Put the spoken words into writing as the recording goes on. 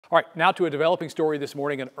All right, now to a developing story this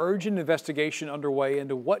morning. An urgent investigation underway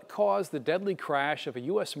into what caused the deadly crash of a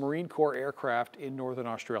U.S. Marine Corps aircraft in northern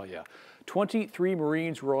Australia. 23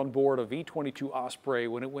 Marines were on board a V-22 Osprey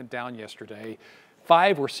when it went down yesterday.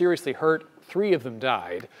 5 were seriously hurt, 3 of them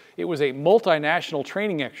died. It was a multinational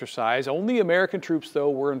training exercise. Only American troops,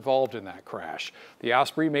 though, were involved in that crash. The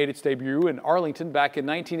Osprey made its debut in Arlington back in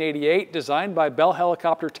 1988, designed by Bell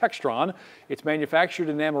Helicopter Textron. It's manufactured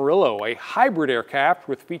in Amarillo, a hybrid aircraft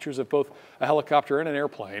with features of both a helicopter and an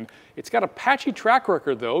airplane. It's got a patchy track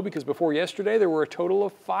record, though, because before yesterday there were a total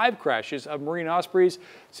of 5 crashes of Marine Ospreys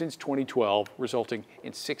since 2012, resulting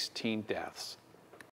in 16 deaths.